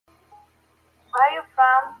Where are you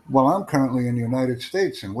from? Well, I'm currently in the United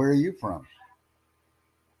States, and where are you from?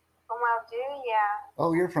 From Algeria.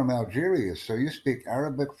 Oh, you're from Algeria, so you speak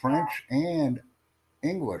Arabic, Yeah, French, and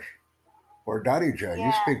English, or Darija. You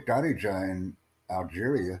yeah, speak Darija in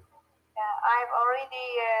Algeria. yeah. I've already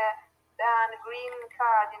done green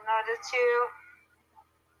card in order to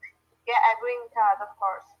get a green card, of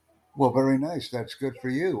course. Well, very nice. That's good for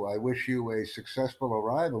you. I wish you a successful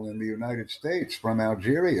arrival in the United States from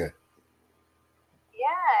Algeria.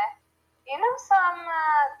 Yeah. You know some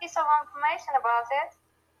piece of information about it?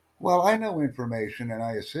 Well, I know information and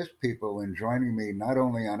I assist people in joining me not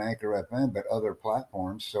only on Anchor FM but other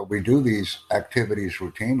platforms. So we do these activities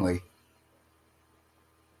routinely.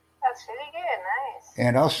 That's really good. Nice.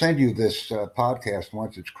 And I'll send you this podcast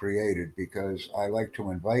once it's created because I like to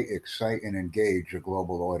invite, excite, and engage a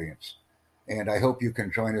global audience. And I hope you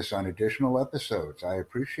can join us on additional episodes. I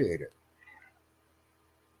appreciate it.